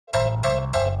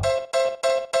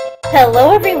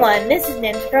Hello everyone, this is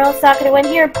Ninja Girl Sakura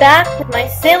here, back with my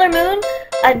Sailor Moon,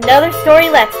 another story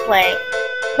Let's Play.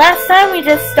 Last time we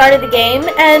just started the game,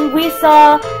 and we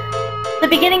saw the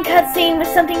beginning cutscene with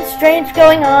something strange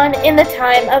going on in the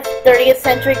time of 30th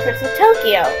century Crystal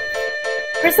Tokyo.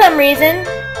 For some reason,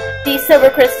 the Silver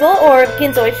Crystal, or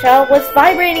Ginzoisha, was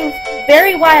vibrating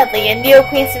very wildly, and Neo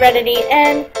Queen Serenity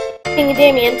and King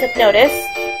Damien took notice.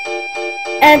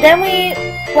 And then we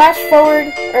flashed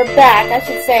forward, or back, I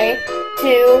should say,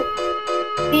 to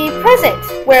the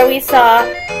present, where we saw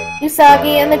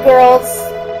Usagi and the girls.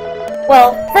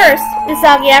 Well, first,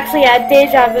 Usagi actually had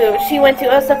deja vu. She went to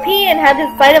Osapi and had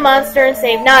to fight a monster and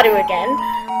save Naru again.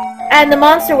 And the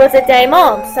monster was a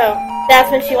daimon, so that's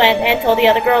when she went and told the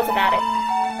other girls about it.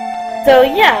 So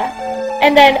yeah.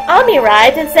 And then Ami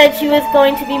arrived and said she was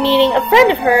going to be meeting a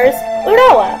friend of hers,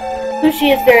 Urawa, who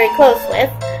she is very close with.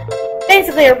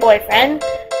 Basically her boyfriend.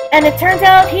 And it turns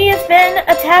out he has been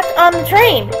attacked on the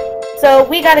train. So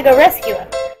we gotta go rescue him.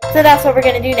 So that's what we're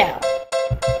gonna do now.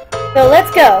 So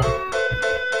let's go.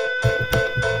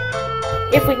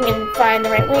 If we can find the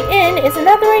right way in. Isn't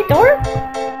that the right door?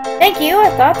 Thank you, I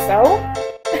thought so.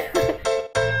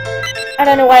 I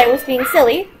don't know why it was being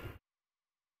silly.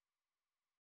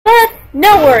 But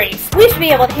no worries. We should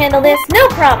be able to handle this, no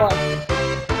problem.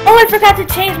 Oh, I forgot to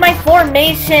change my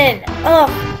formation. Ugh,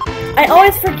 I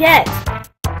always forget.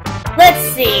 Let's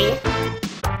see.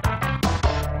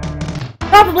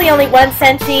 Probably only one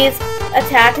Senshi's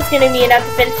attack is going to be enough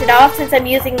to finish it off since I'm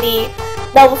using the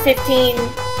level 15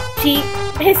 cheat,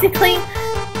 basically.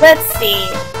 Let's see.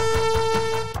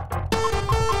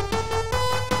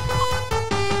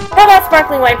 How about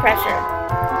Sparkling White Pressure?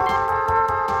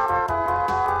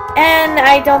 And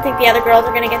I don't think the other girls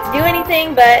are going to get to do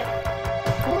anything, but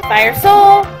Fire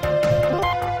Soul,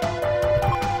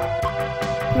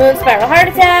 Moon Spiral Heart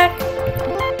Attack,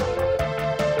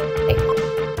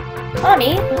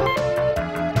 Ami,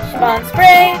 Shaban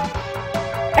Spray.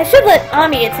 I should let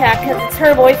Ami attack because it's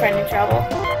her boyfriend in trouble.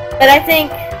 But I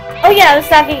think, oh yeah,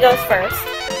 Usagi goes first.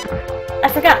 I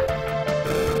forgot.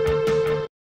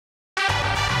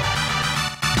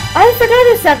 I forgot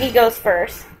Usagi goes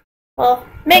first. Well,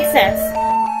 makes sense.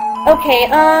 Okay,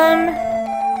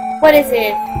 what is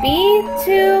it?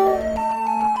 B2?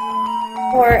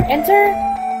 Or enter?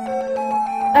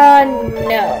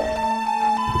 No.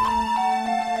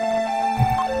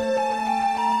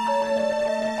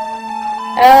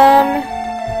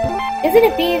 Isn't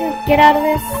it B to get out of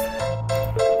this?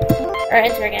 Or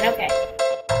enter again, okay.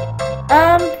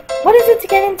 What is it to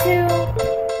get into?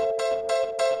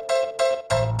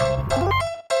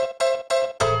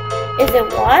 Is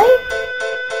it Y?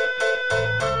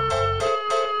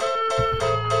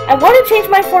 I want to change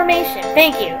my formation.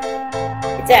 Thank you.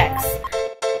 It's X.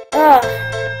 Ugh.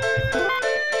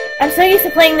 I'm so used to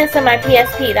playing this on my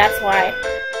PSP, that's why.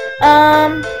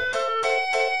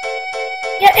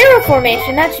 Yeah, arrow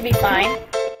formation, that should be fine.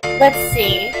 Let's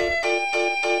see.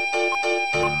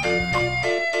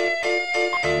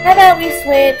 How about we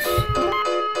switch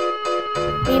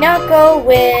Minako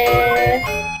with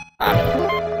Ami.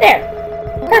 There.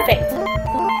 Perfect.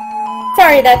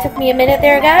 Sorry that took me a minute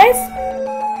there, guys.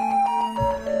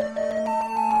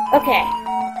 Okay.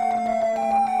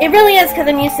 It really is because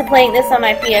I'm used to playing this on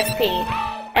my PSP.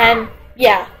 And,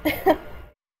 yeah.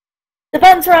 The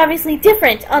buttons are obviously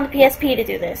different on the PSP to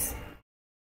do this.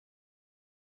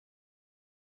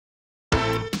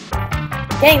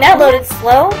 Dang, that loaded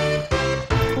slow.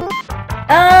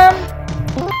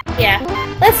 Yeah.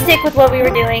 Let's stick with what we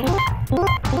were doing.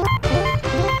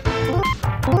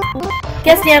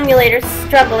 Guess the emulator's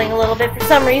struggling a little bit for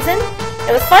some reason.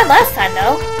 It was fine last time,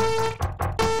 though.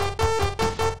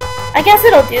 I guess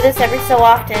it'll do this every so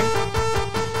often.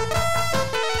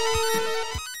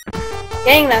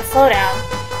 Dang, that slowdown.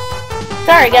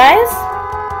 Sorry, guys.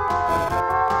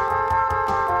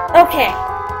 Okay.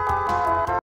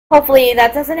 Hopefully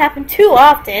that doesn't happen too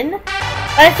often.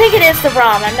 But I think it is the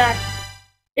ROM. I'm not...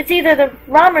 It's either the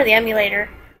ROM or the emulator.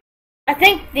 I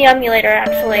think the emulator,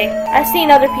 actually. I've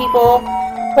seen other people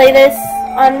play this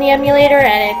on the emulator,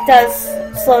 and it does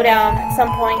slow down at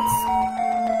some points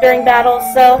during battles,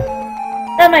 so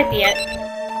that might be it.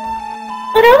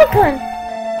 Urawa-kun!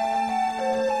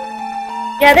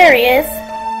 Yeah, there he is.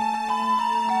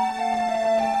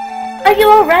 Are you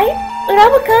alright,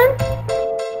 Urawa-kun?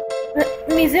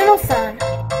 Mizuno-san.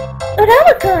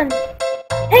 Urawa-kun!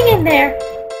 Hang in there.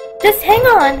 Just hang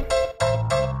on.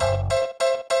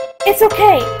 It's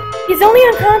okay. He's only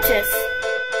unconscious.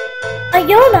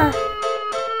 Youma!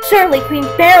 Surely Queen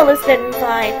Beryl has been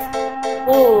revived.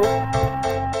 Ooh.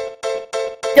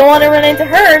 Don't want to run into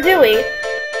her, do we?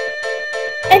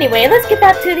 And Anyway, let's get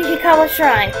back to the Hikawa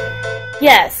Shrine.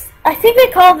 Yes, I think they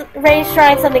called Rei's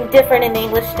Shrine something different in the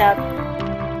English dub.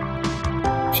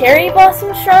 Cherry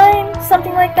Blossom Shrine?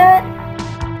 Something like that?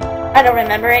 I don't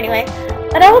remember anyway.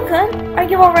 Urawa-kun, are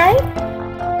you alright?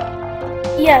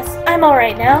 Yes, I'm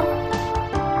alright now.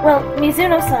 Well,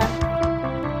 Mizuno-san,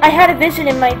 I had a vision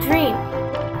in my dream.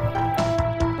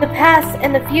 The past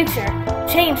and the future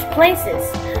changed places.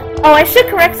 Oh, I should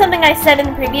correct something I said in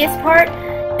the previous part.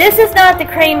 This is not the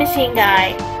Crane Machine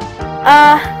guy.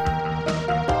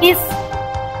 He's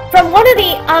from one of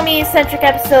the Ami-centric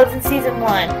episodes in Season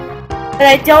 1 that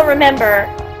I don't remember.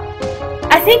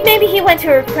 I think maybe he went to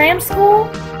her cram school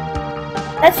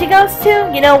that she goes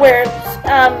to? You know, where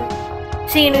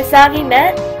she and Usagi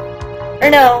met?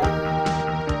 Or no?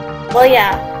 Well,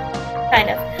 yeah. Kind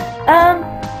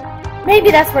of. Maybe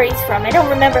that's where he's from. I don't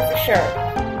remember for sure.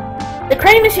 The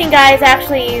Crane Machine guy is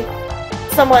actually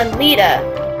someone Lita.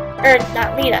 Or,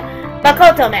 not Lita.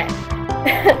 Makoto met.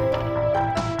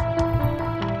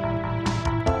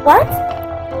 What?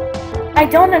 I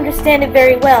don't understand it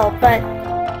very well, but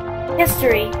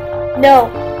history,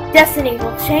 no, destiny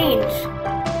will change.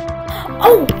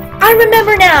 Oh, I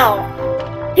remember now!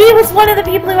 He was one of the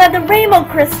people who had the rainbow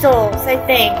crystals, I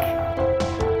think.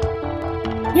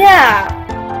 Yeah.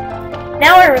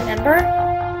 Now I remember.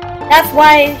 That's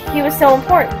why he was so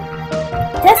important.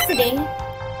 Destiny?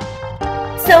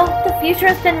 So, the future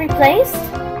has been replaced?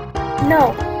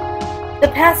 No. The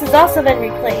past has also been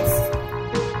replaced.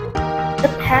 The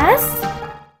past?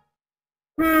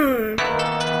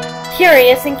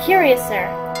 Curious and curiouser.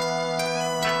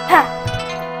 Ha!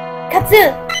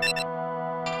 Katsu!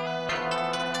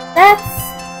 That's...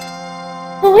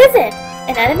 Who is it?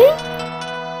 An enemy?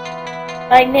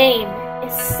 My name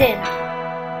is Sin.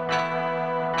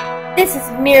 This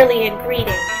is merely a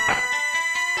greeting.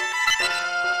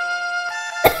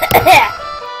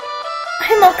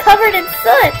 I'm all covered in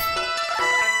soot!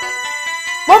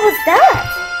 What was that?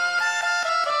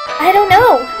 I don't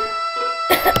know.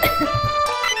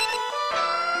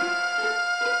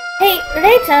 Hey,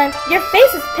 Rei-chan, your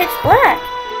face is pitch black.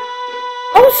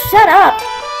 Oh, shut up.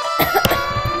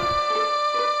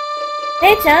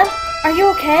 Rei-chan, are you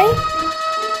okay?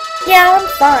 Yeah, I'm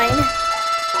fine.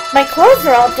 My clothes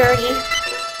are all dirty.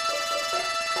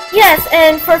 Yes,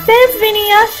 and for fans of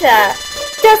Inuyasha,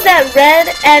 does that red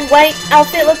and white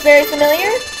outfit look very familiar?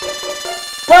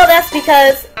 Well, that's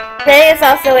because Rei is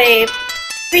also a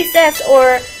priestess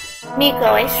or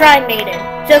Miko, a shrine maiden,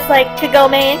 just like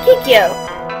Kagome and Kikyo.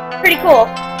 Pretty cool.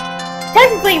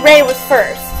 Technically, Rei was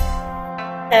first,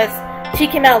 because she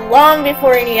came out long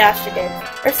before Inuyasha did,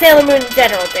 or Sailor Moon in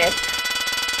general did.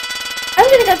 I'm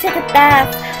gonna go take a bath.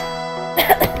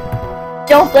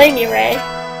 Don't blame me, Rei.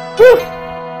 Whew!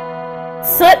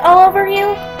 Soot all over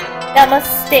you? That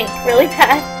must stink really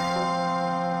bad.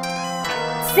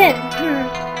 Sin,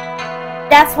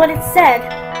 That's what it said.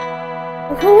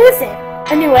 Who is it?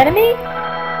 A new enemy?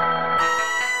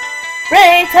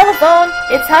 Rei, telephone!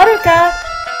 It's Haruka!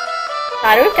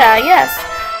 Haruka, yes.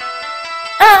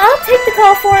 I'll take the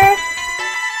call for her.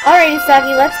 Alright,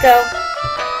 Usagi, let's go.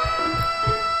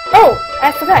 Oh,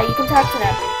 I forgot, you can talk to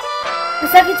them.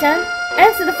 Usagi-chan,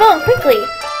 answer the phone, quickly!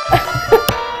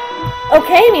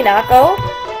 Okay, Minako.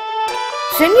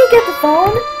 Shouldn't you get the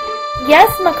phone?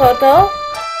 Yes, Makoto.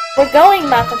 We're going,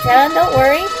 Mako-chan, don't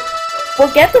worry.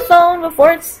 We'll get the phone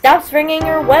before it stops ringing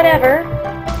or whatever.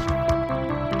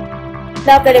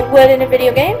 Not that it would in a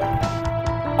video game.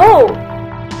 Oh,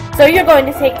 so you're going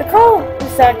to take the call,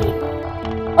 Usagi.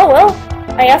 Oh well,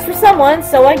 I asked for someone,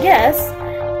 so I guess.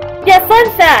 Yeah, fun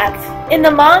fact. In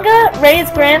the manga, Rei's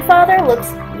grandfather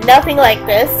looks nothing like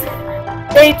this.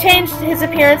 They changed his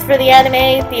appearance for the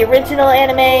anime, the original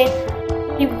anime.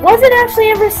 He wasn't actually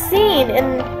ever seen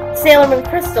in Sailor Moon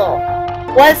Crystal,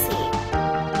 was he?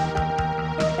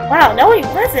 Wow, no he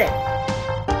wasn't.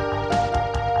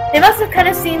 They must have cut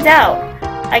his scenes out,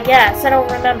 I guess. I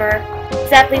don't remember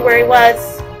exactly where he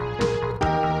was.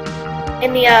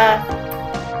 In the,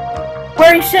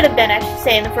 where he should have been, I should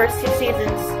say, in the first 2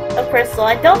 seasons of Crystal.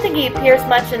 I don't think he appears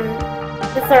much in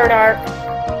the 3rd arc.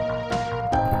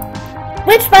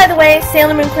 Which, by the way,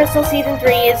 Sailor Moon Crystal Season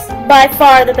 3 is by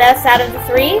far the best out of the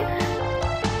 3.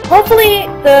 Hopefully,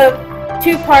 the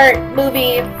 2-part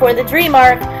movie for the Dream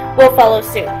arc will follow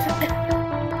suit.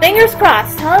 Fingers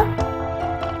crossed, huh?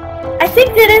 I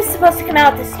think that is supposed to come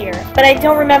out this year, but I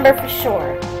don't remember for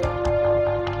sure.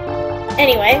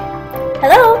 Anyway,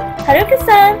 hello,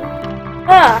 Haruka-san!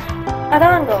 Ah,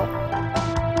 Arango.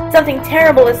 Something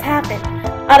terrible has happened.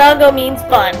 Arango means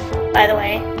bun, by the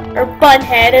way. Or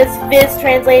bunhead, as Viz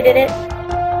translated it.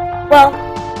 Well,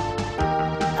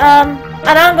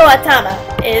 Arango Atama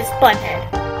is Bunhead.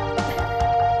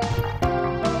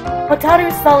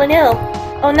 Hotaru's fallen ill.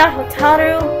 Oh, not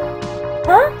Hotaru.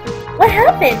 Huh? What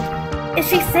happened? Is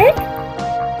she sick?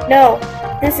 No,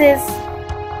 this is...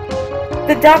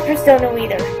 The doctors don't know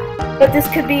either. But this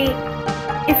could be...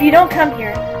 If you don't come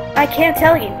here, I can't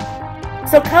tell you.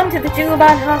 So come to the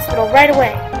Juban hospital right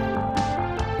away.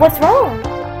 What's wrong?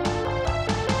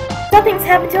 Something's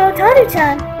happened to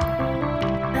Hotaru-chan.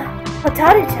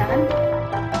 Hotaru-chan?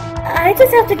 I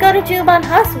just have to go to Juban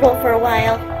hospital for a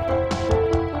while.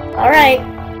 Alright,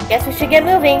 guess we should get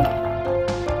moving.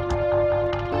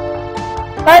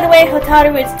 By the way,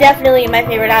 Hotaru is definitely my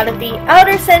favorite out of the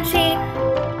outer senshi,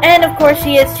 and of course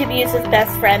she is Chibiusa's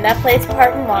best friend. That plays a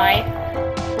part in why.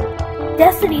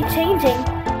 Destiny changing?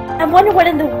 I wonder what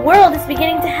in the world is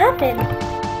beginning to happen.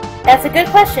 That's a good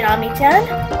question, Ami-chan.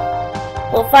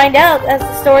 We'll find out as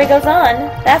the story goes on,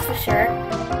 that's for sure.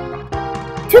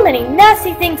 Too many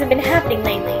nasty things have been happening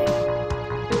lately.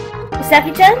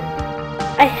 Usagi-chan?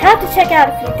 I have to check out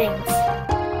a few things.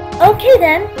 Okay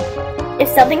then. If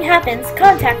something happens,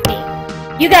 contact me.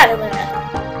 You got it,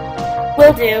 Luna.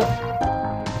 Will do.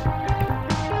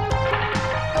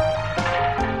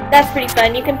 That's pretty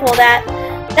fun, you can pull that.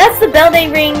 That's the bell they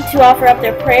ring to offer up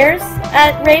their prayers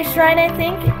at Rei's Shrine, I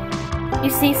think. You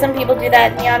see some people do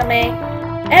that in the anime.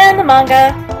 And the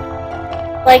manga.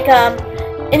 Like,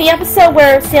 in the episode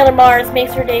where Sailor Mars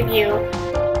makes her debut.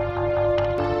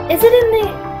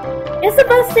 Is the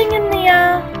bus thing in the,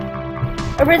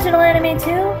 original anime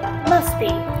too? Must be.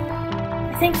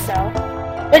 I think so.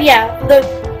 But yeah,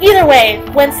 either way,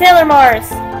 when Sailor Mars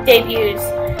debuts,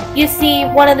 you see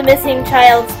one of the missing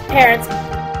child's parents.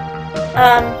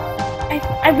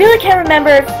 I really can't remember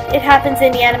if it happens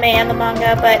in the anime and the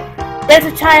manga, but there's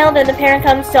a child and the parent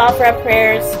comes to offer up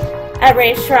prayers at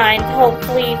Rei's Shrine to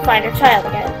hopefully find her child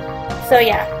again. So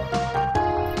yeah.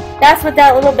 That's what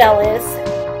that little bell is.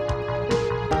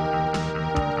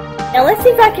 Now let's see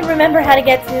if I can remember how to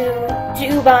get to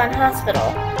Juban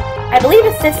Hospital. I believe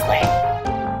it's this way.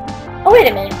 Oh, wait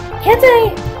a minute. Can't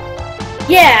I...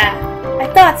 Yeah, I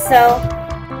thought so.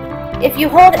 If you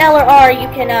hold L or R, you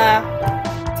can,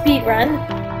 speed run.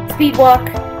 Speed walk.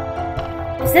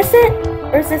 Is this it?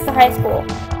 Or is this the high school?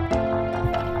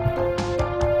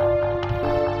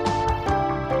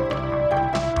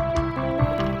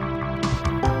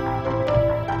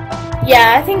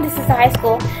 Yeah, I think this is the high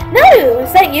school. Naru,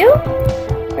 is that you?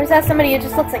 Or is that somebody who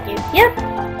just looks like you? Yep.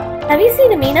 Have you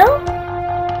seen Amino?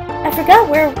 I forgot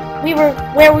where we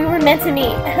were meant to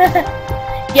meet.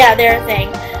 Yeah, they're a thing.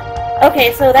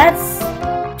 Okay, so that's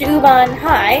Juban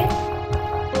High.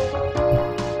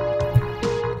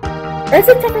 Or is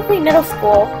it technically middle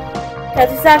school? Because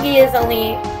Usagi is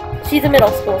she's a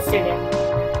middle school student.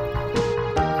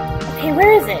 Okay,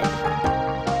 where is it?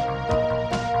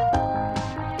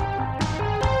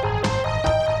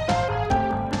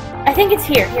 I think it's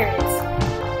here. Here it is.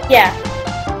 Yeah.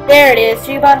 There it is.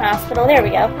 Juban Hospital. There we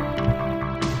go.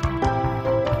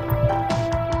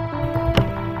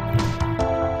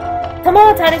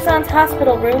 Tomoatari-san's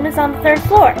hospital room is on the 3rd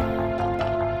floor.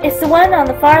 It's the one on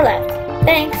the far left.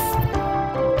 Thanks.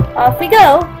 Off we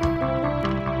go.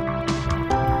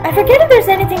 I forget if there's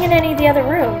anything in any of the other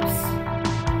rooms.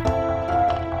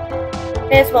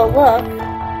 May as well look.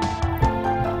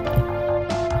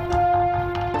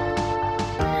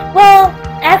 Well,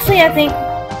 actually I think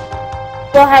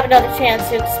we'll have another chance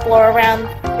to explore around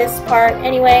this part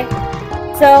anyway.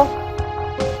 So,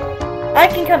 I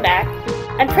can come back.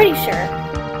 I'm pretty sure.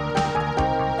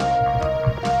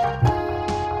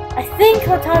 I think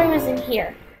Hotaru is in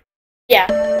here. Yeah.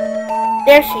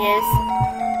 There she is.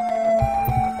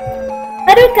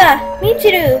 Haruka!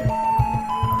 Michiru!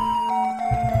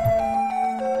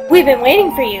 We've been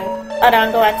waiting for you,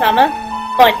 Arango Atama.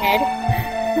 Bunhead.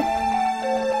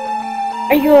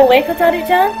 Are you awake,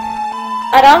 Hotaru-chan?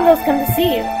 Arango's come to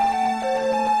see you.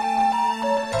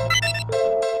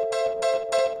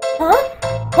 Huh?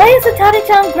 Why has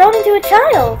Hotaru-chan grown into a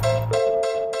child?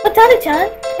 Hotaru-chan,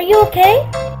 are you okay?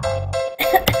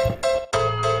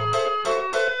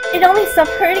 It only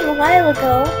stopped hurting a while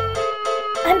ago.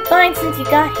 I'm fine since you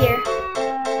got here.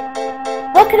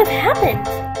 What could have happened?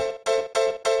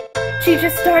 She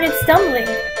just started stumbling.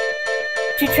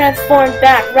 She transformed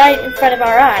back right in front of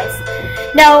our eyes.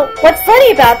 Now, what's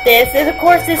funny about this is, of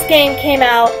course, this game came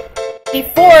out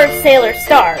before Sailor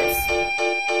Stars.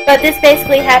 But this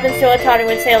basically happens to Hotaru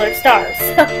and Sailor Stars.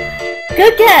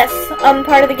 Good guess on the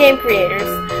part of the game creators.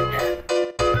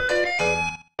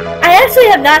 I actually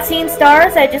have not seen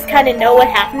Stars, I just kind of know what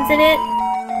happens in it.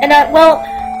 And, well,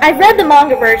 I've read the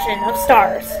manga version of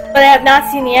Stars, but I have not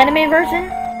seen the anime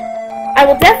version. I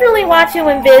will definitely watch it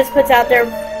when Viz puts out their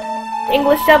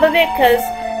English dub of it, because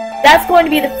that's going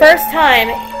to be the first time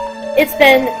it's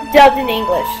been dubbed in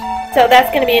English. So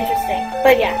that's going to be interesting.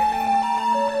 But yeah.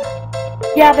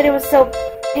 Yeah, but it was so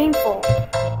painful.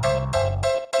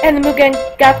 And the Mugen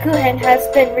Gakuhen has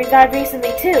been revived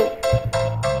recently too.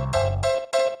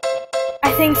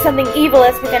 I think something evil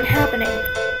has begun happening.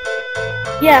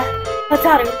 Yeah,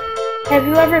 Hotaru, have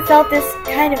you ever felt this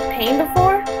kind of pain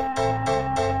before?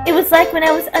 It was like when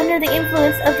I was under the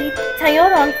influence of the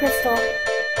Tyoron crystal.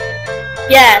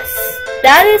 Yes,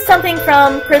 that is something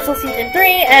from Crystal Season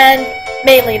 3 and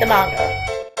mainly the manga.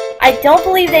 I don't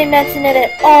believe they mention it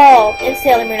at all in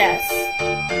Sailor Moon S.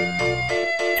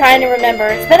 Trying to remember.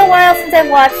 It's been a while since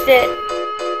I've watched it.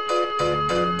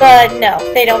 But no,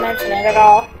 they don't mention it at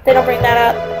all. They don't bring that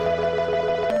up.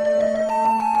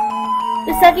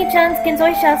 Usagi-chan's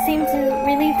Genzoisha seemed to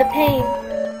relieve the pain.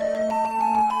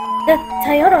 The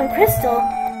Tyoron crystal?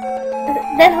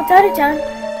 Then Hotaru-chan,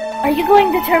 are you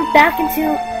going to turn back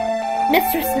into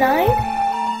Mistress 9?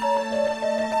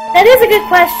 That is a good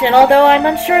question, although I'm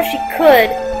unsure if she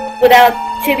could without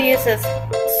Chibiusa's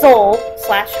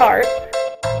soul/heart.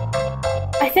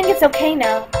 I think it's okay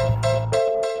now.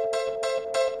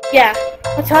 Yeah,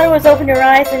 Hotaru has opened her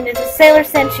eyes and is a Sailor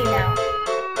Senshi now.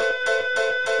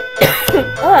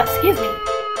 Oh, excuse me.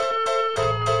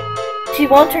 She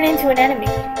won't turn into an enemy.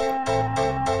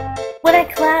 When I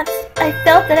collapsed, I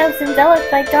felt that I was enveloped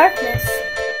by darkness.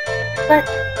 But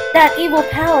that evil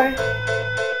power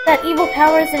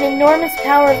is an enormous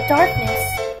power of darkness.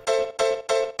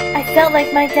 I felt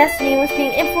like my destiny was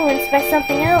being influenced by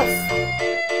something else.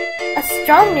 A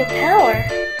strong new power.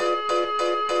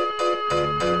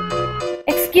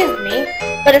 Excuse me,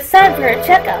 but it's time for a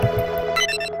checkup.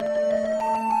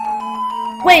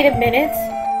 Wait a minute.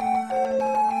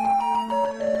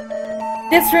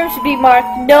 This room should be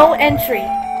marked no entry.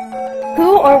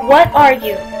 Who or what are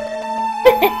you?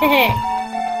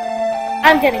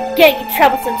 I'm gonna get you,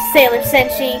 troublesome Sailor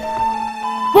Senshi.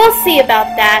 We'll see about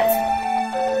that.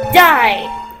 Die!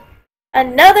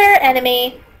 Another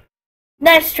enemy.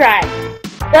 Nice try.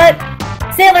 But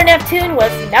Sailor Neptune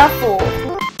was not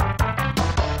fooled.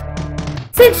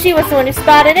 Since she was the one who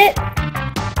spotted it,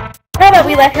 how about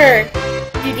we let her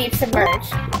do Deep Submerge?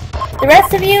 The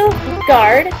rest of you,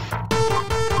 guard.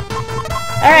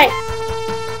 Alright.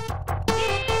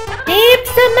 Deep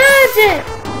Submerge!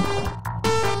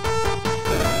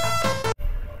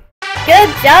 Good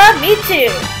job,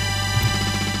 Michiru!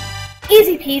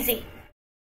 Easy peasy.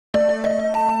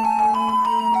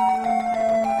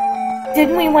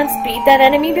 Didn't we once beat that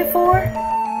enemy before?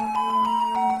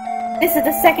 This is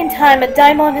the second time a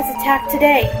Daimon has attacked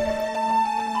today.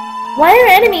 Why are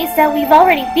enemies that we've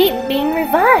already beaten being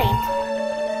revived?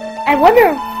 I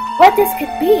wonder what this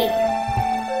could be.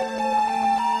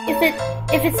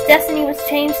 If its destiny was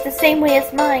changed the same way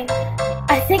as mine,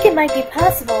 I think it might be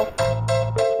possible.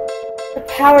 The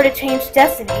power to change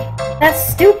destiny? That's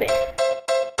stupid.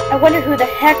 I wonder who the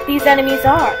heck these enemies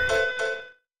are.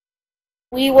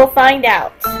 We will find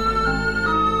out.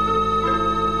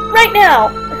 Right now!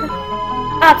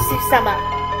 Apsu-sama.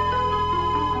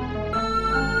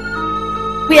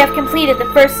 We have completed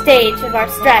the first stage of our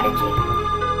strategy.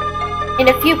 In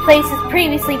a few places,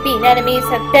 previously beaten enemies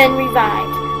have been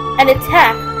revived and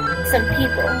attack some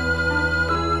people.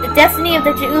 The destiny of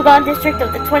the Juuban district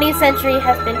of the 20th century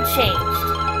has been changed.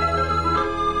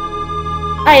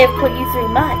 I have put you through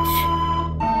much.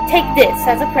 Take this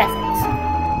as a present.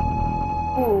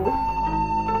 Ooh.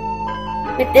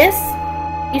 With this,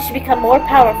 you should become more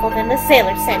powerful than the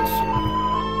Sailor Senshi.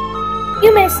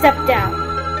 You may step down.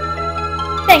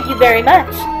 Thank you very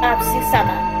much,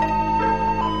 Apsu-sama.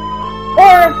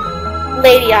 Or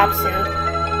Lady Apsu,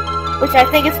 which I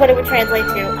think is what it would translate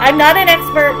to. I'm not an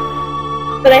expert,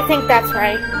 but I think that's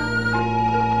right.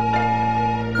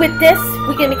 With this,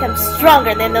 we can become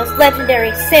stronger than those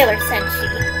legendary Sailor Senshi.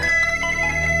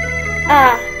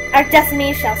 Ah, our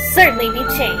destiny shall certainly be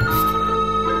changed.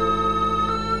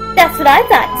 That's what I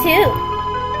thought, too.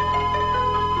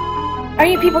 Are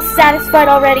you people satisfied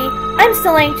already? I'm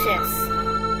still anxious.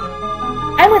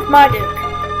 I'm with Marduk.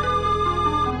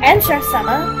 And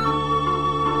Char-sama.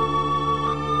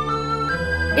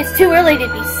 It's too early to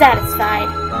be satisfied.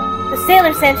 The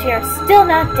Sailor Senshi are still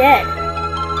not dead.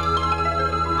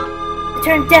 To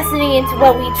turn destiny into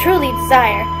what we truly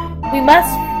desire, we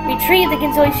must retrieve the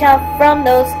Genzoisha from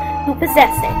those who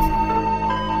possess it.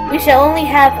 We shall only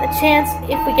have a chance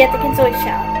if we get the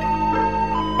Genzoisha.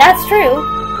 That's true.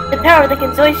 The power of the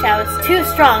Genzoisha is too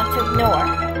strong to ignore.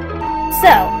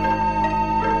 So,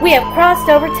 we have crossed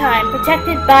over time,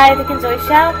 protected by the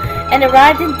Genzoisha, and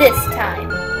arrived in this time.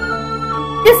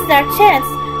 This is our chance.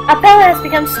 Our power has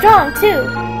become strong, too.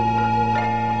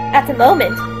 At the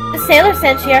moment, the Sailor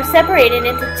Senshi are separated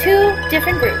into 2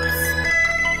 different groups.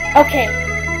 Okay,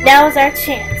 now is our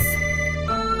chance.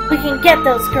 We can get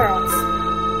those girls.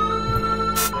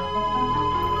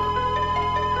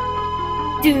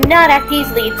 Do not act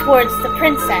easily towards the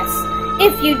princess,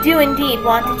 if you do indeed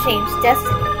want to change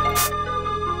destiny.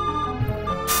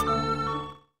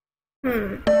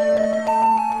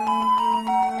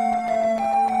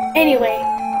 Anyway,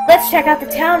 let's check out the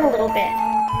town a little bit.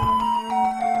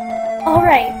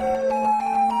 Alright.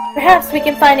 Perhaps we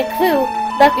can find a clue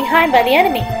left behind by the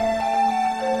enemy.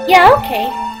 Yeah, okay.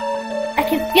 I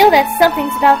can feel that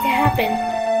something's about to happen.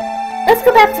 Let's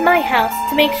go back to my house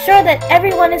to make sure that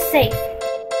everyone is safe.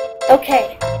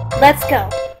 Okay, let's go.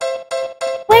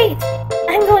 Wait,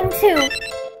 I'm going too.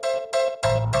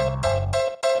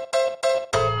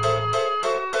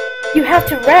 You have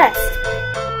to rest.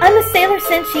 I'm a Sailor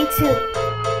Senshi too.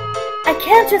 I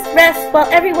can't just rest while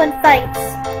everyone fights.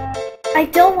 I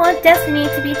don't want destiny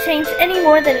to be changed any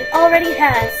more than it already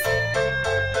has.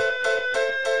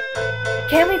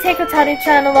 Can we take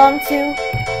Hotaru-chan along too?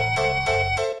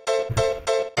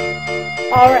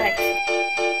 Alright.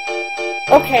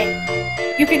 Okay,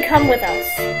 you can come with us.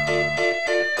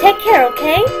 Take care,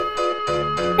 okay?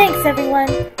 Thanks, everyone.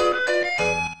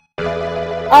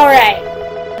 Alright.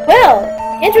 Well,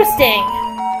 interesting.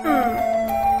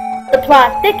 The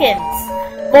plot thickens.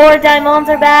 More diamonds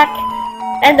are back,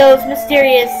 and those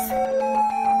mysterious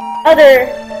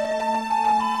other,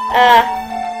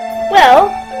 well,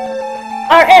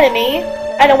 our enemy,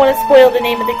 I don't want to spoil the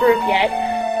name of the group yet,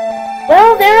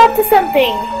 well, they're up to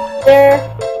something. They're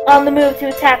on the move to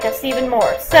attack us even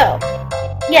more, so,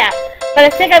 yeah, but I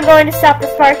think I'm going to stop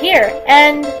this part here,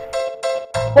 and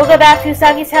we'll go back to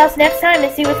Usagi's house next time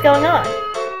and see what's going on.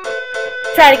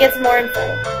 Try to get some more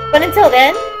info. But until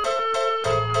then,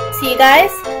 see you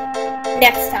guys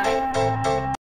next time.